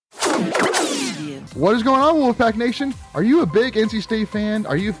you. What is going on, Wolfpack Nation? Are you a big NC State fan?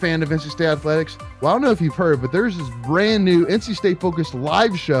 Are you a fan of NC State athletics? Well, I don't know if you've heard, but there's this brand new NC State focused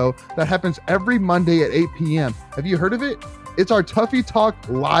live show that happens every Monday at 8 p.m. Have you heard of it? It's our Tuffy Talk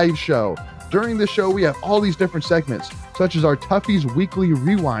live show. During this show, we have all these different segments, such as our Tuffy's Weekly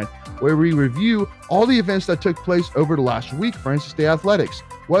Rewind, where we review all the events that took place over the last week for NC State athletics.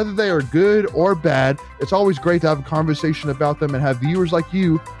 Whether they are good or bad, it's always great to have a conversation about them and have viewers like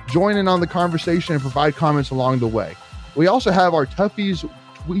you join in on the conversation and provide comments along the way. We also have our Tuffy's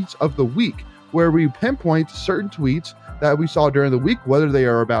Tweets of the Week, where we pinpoint certain tweets that we saw during the week, whether they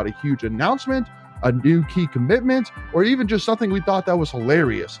are about a huge announcement, a new key commitment, or even just something we thought that was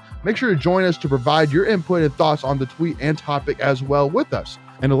hilarious. Make sure to join us to provide your input and thoughts on the tweet and topic as well with us.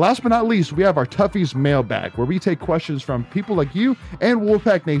 And last but not least, we have our Tuffy's Mailbag, where we take questions from people like you and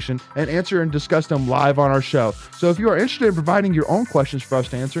Wolfpack Nation and answer and discuss them live on our show. So if you are interested in providing your own questions for us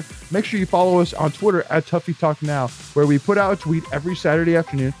to answer, make sure you follow us on Twitter at Tuffy Talk Now, where we put out a tweet every Saturday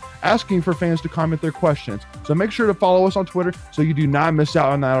afternoon asking for fans to comment their questions. So make sure to follow us on Twitter so you do not miss out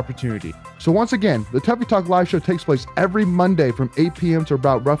on that opportunity. So once again, the Tuffy Talk live show takes place every Monday from 8 p.m. to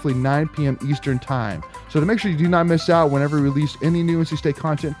about roughly 9 p.m. Eastern time. So to make sure you do not miss out whenever we release any new NC State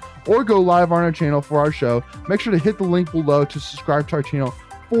content or go live on our channel for our show, make sure to hit the link below to subscribe to our channel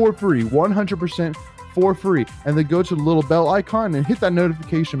for free, 100% for free. And then go to the little bell icon and hit that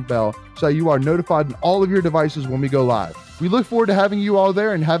notification bell so that you are notified on all of your devices when we go live. We look forward to having you all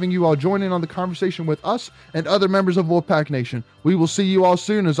there and having you all join in on the conversation with us and other members of Wolfpack Nation. We will see you all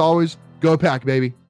soon. As always, go Pack, baby.